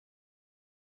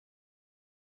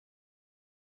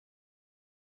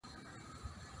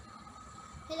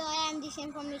Hello, I am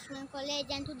Disen from Richmond College,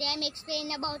 and today I am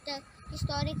explaining about a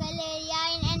historical area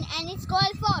and it's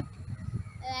called Fort.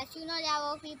 As you know, there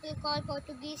were people called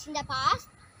Portuguese in the past,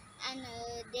 and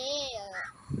they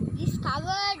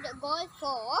discovered Gold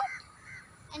Fort,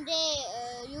 and they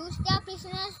used their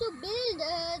prisoners to build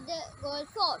the Gold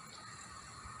Fort.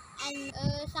 And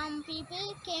some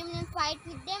people came and fight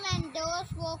with them, and those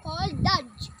were called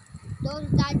Dutch. Those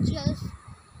Dutchers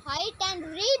fight and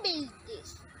rebuild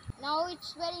this. Now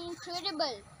it's very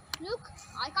incredible. Look,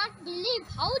 I can't believe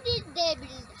how did they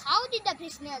build? How did the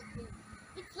prisoners build?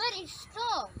 It's very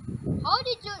strong. How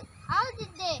did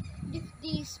they lift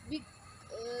these big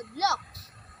blocks?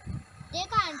 They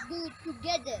can't do it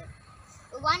together.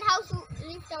 One has to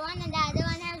lift one and the other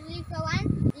one has to lift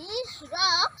one. These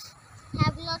rocks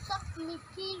have lots of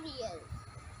material.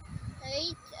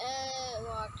 It's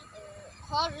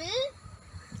coral,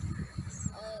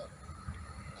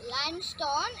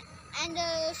 limestone and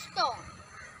stone,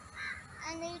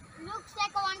 and it looks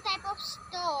like one type of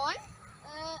stone,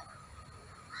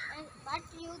 but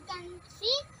you can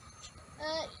see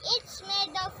it's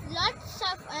made of lots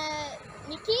of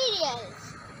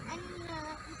materials, and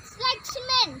it's like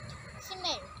cement.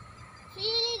 Feel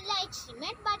it like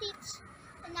cement, but it's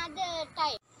another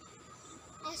type.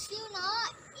 As you know,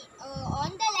 on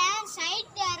the land side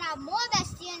there are more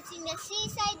bastions, in the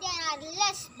seaside there are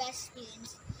less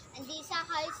bastions, and these are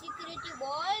high security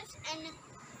walls, and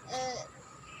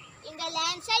in the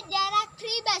land side there are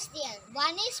 3 bastions.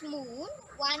 One is moon,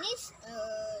 one is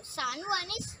sun, one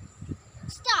is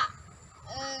star.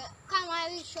 Come, I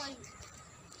will show you.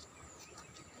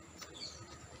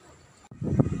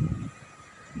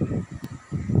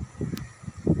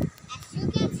 As you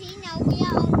can see, now we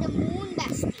are on the moon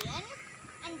bastion,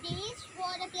 and these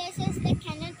were the places the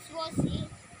cannons was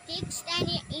fixed, and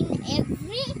in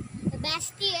every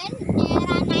bastion there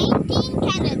are 19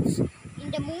 cannons. In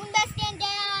the moon bastion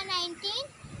there are 19,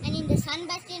 and in the sun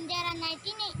bastion there are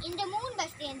 19, in the moon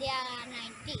bastion there are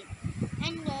 19.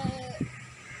 And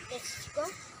let's go.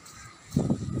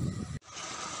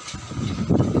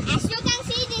 As you can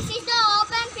see, this is the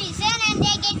open prison, and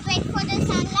they get wet for the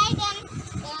sunlight, and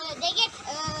they get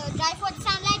dry for the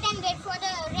sunlight and wet for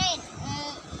the rain.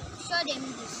 Show them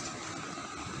this.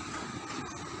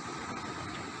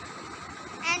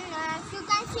 And as you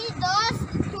can see, those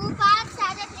 2 parts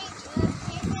are the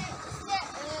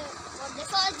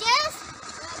soldiers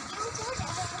give food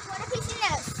for the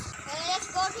prisoners. Let's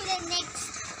go to the next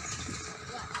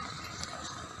one.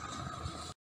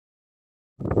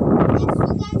 As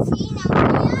you can see, now we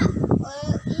are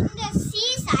in the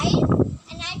seaside,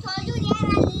 and I told you there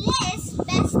are less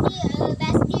bastions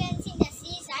in the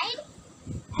seaside,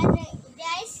 and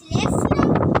there is less now.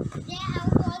 They have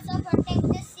to also protect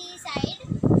the seaside,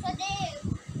 so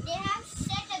they have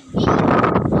set a big,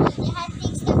 they have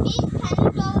fixed a big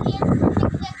canopy over here to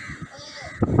protect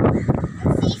the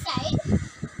seaside,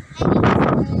 and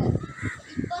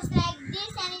it was like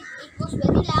this, and it was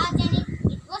very large, and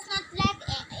it was not like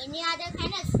any other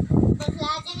cannons. It was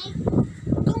large, and it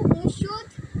to shoot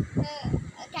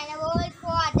cannonballs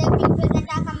for other people that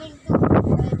are coming to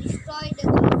destroy the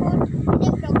Gold Fort, and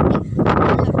they protect the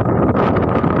lot.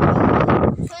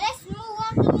 So let's move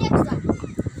on to the next one.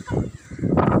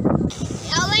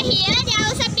 Over here there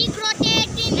was a big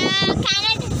rotating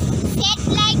cannon set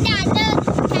like the other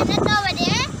cannons over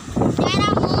there. There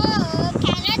are more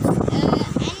cannons,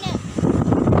 and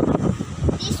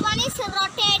this one is a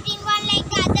rotating one like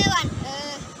the other one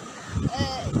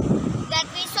that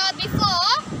we saw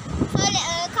before. So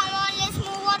come on, let's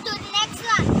move on to the next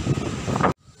one.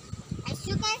 As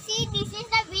you can see, this is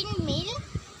the windmill,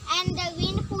 and the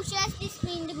wind pushes this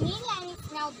windmill, and it's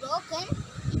now broken.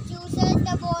 It uses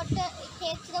the water, it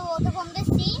takes the water from the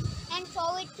sea and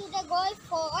throw it to the Gold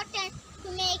Fort, and to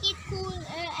make it cool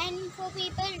and for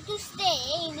people to stay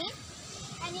in it.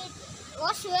 And it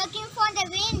was working for the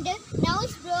wind. Now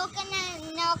it's broken,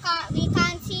 and now we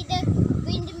can't see the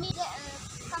windmill.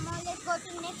 Come on, let's go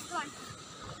to the next one.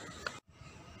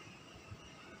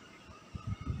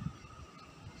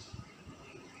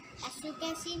 As you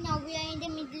can see, now we are in the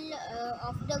middle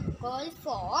of the Gold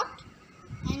Fort,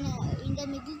 and in the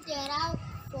middle there are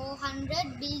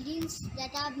 400 buildings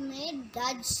that are made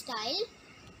Dutch style,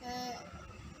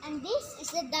 and this is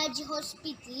the Dutch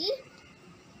hospital,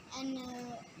 and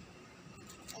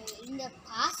in the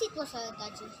past it was a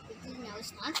Dutch hospital, now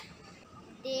it's not.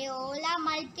 They all are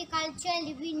multicultural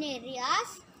living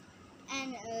areas,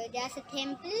 and there's a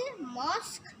temple,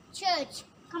 mosque, church.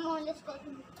 Come on, let's go to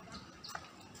the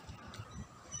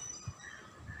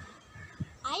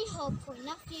I hope for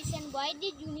enough reason why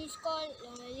did UNESCO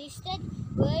listed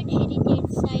World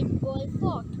Heritage Site gold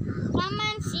fort. Come